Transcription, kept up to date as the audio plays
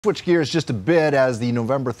Switch gears just a bit as the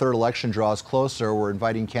November 3rd election draws closer. We're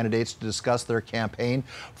inviting candidates to discuss their campaign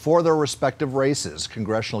for their respective races.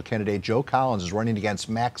 Congressional candidate Joe Collins is running against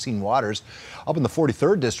Maxine Waters up in the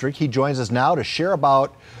 43rd District. He joins us now to share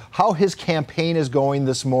about how his campaign is going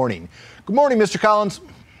this morning. Good morning, Mr. Collins.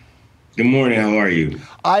 Good morning. How are you?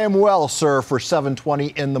 I am well, sir, for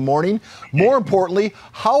 7:20 in the morning. More importantly,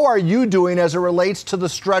 how are you doing as it relates to the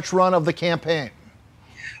stretch run of the campaign?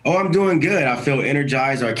 Oh, I'm doing good. I feel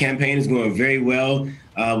energized. Our campaign is going very well.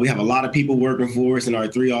 We have a lot of people working for us in our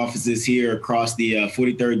 3 offices here across the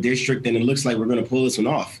 43rd District, and it looks like we're going to pull this one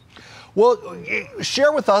off. Well,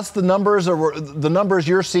 share with us the numbers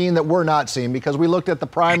you're seeing that we're not seeing, because we looked at the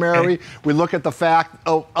primary, we look at the fact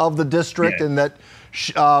of the district, and that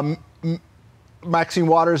Maxine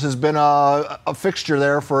Waters has been a fixture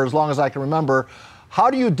there for as long as I can remember. How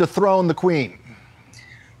do you dethrone the queen?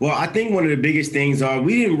 Well, I think one of the biggest things are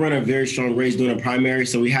we didn't run a very strong race during a primary,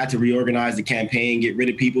 so we had to reorganize the campaign, get rid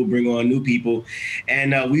of people, bring on new people,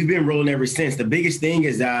 and we've been rolling ever since. The biggest thing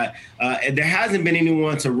is that there hasn't been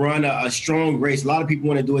anyone to run a strong race. A lot of people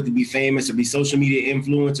want to do it to be famous or be social media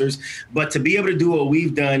influencers, but to be able to do what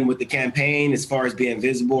we've done with the campaign as far as being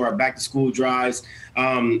visible, our back-to-school drives,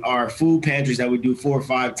 our food pantries that we do 4 or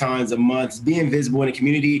 5 times a month, being visible in the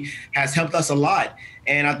community has helped us a lot.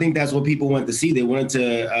 And I think that's what people want to see. They wanted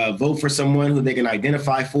to vote for someone who they can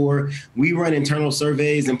identify for. We run internal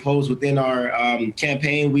surveys and polls within our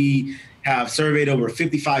campaign. We have surveyed over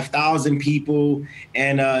 55,000 people,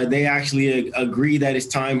 and they actually agree that it's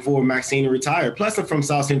time for Maxine to retire. Plus, I'm from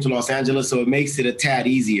South Central Los Angeles, so it makes it a tad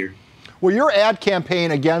easier. Well, your ad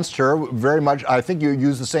campaign against her, very much, I think you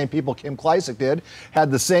used the same people Kim Klesick did,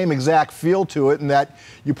 had the same exact feel to it, in that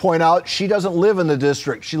you point out she doesn't live in the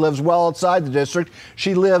district. She lives well outside the district.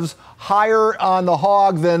 She lives higher on the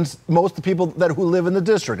hog than most of the people who live in the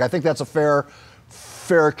district. I think that's a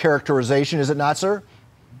fair characterization, is it not, sir?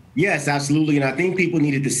 Yes, absolutely. And I think people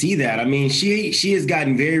needed to see that. I mean, she has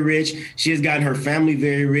gotten very rich. She has gotten her family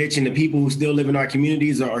very rich. And the people who still live in our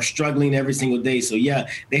communities are struggling every single day. So, yeah,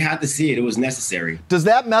 they had to see it. It was necessary. Does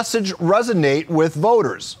that message resonate with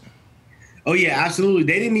voters? Oh, yeah, absolutely.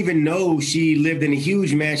 They didn't even know she lived in a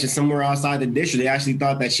huge mansion somewhere outside the district. They actually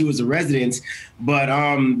thought that she was a resident. But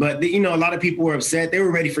you know, a lot of people were upset. They were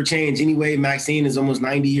ready for change anyway. Maxine is almost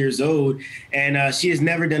 90 years old, and she has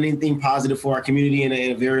never done anything positive for our community in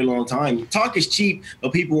a very long time. Talk is cheap,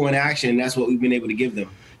 but people want action, and that's what we've been able to give them.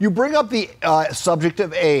 You bring up the subject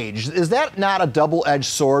of age. Is that not a double-edged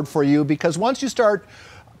sword for you? Because once you start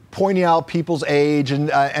pointing out people's age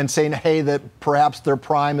and saying, hey, that perhaps their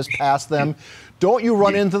prime is past them, don't you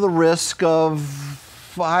run into the risk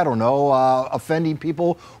of, I don't know, offending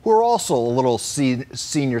people who are also a little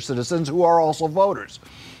senior citizens who are also voters?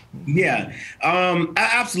 Yeah,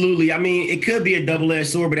 absolutely. I mean, it could be a double-edged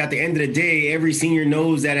sword, but at the end of the day, every senior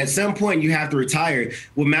knows that at some point you have to retire.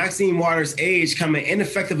 With Maxine Waters' age come an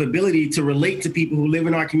ineffective ability to relate to people who live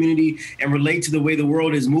in our community and relate to the way the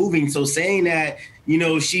world is moving. So saying that, you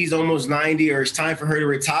know, she's almost 90 or it's time for her to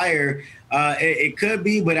retire, it could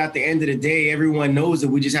be, but at the end of the day, everyone knows that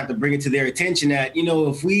we just have to bring it to their attention that, you know,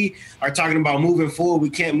 if we are talking about moving forward, we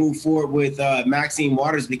can't move forward with Maxine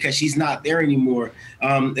Waters because she's not there anymore,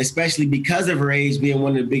 especially because of her age being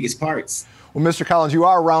one of the biggest parts. Well, Mr. Collins, you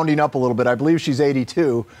are rounding up a little bit. I believe she's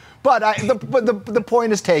 82, but the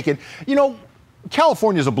point is taken. You know,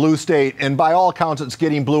 California is a blue state, and by all accounts, it's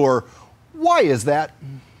getting bluer. Why is that?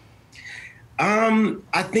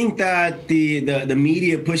 I think that the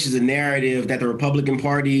media pushes a narrative that the Republican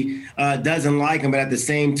Party doesn't like them, but at the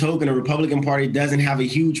same token, the Republican Party doesn't have a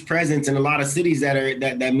huge presence in a lot of cities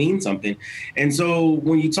that mean something. And so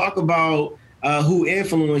when you talk about who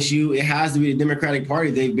influence you, it has to be the Democratic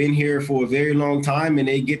Party. They've been here for a very long time, and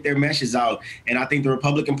they get their message out. And I think the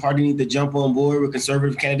Republican Party needs to jump on board with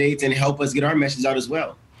conservative candidates and help us get our message out as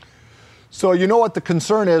well. So you know what the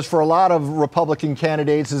concern is for a lot of Republican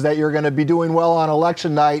candidates is that you're going to be doing well on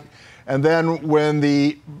election night, and then when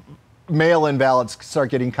the mail-in ballots start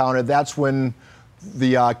getting counted, that's when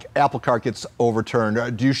the apple cart gets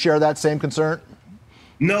overturned. Do you share that same concern?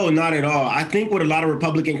 No, not at all. I think with a lot of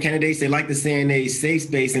Republican candidates, they like to stay in a safe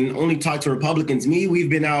space and only talk to Republicans.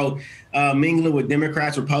 We've been out mingling with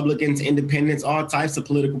Democrats, Republicans, independents, all types of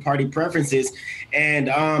political party preferences. And,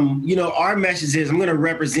 you know, our message is I'm going to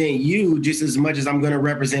represent you just as much as I'm going to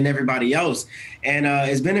represent everybody else. And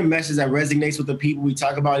it's been a message that resonates with the people. We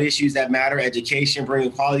talk about issues that matter, education,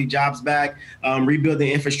 bringing quality jobs back,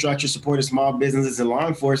 rebuilding infrastructure, supporting small businesses and law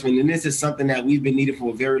enforcement. And this is something that we've been needed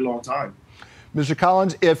for a very long time. Mr.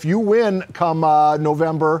 Collins, if you win come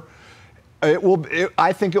November,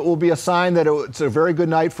 I think it will be a sign that it's a very good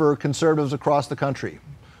night for conservatives across the country.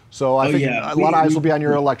 So I think a lot of eyes will be on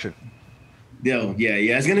your election. Yeah.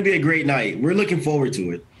 It's going to be a great night. We're looking forward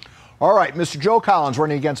to it. All right, Mr. Joe Collins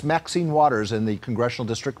running against Maxine Waters in the Congressional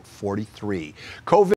District 43. COVID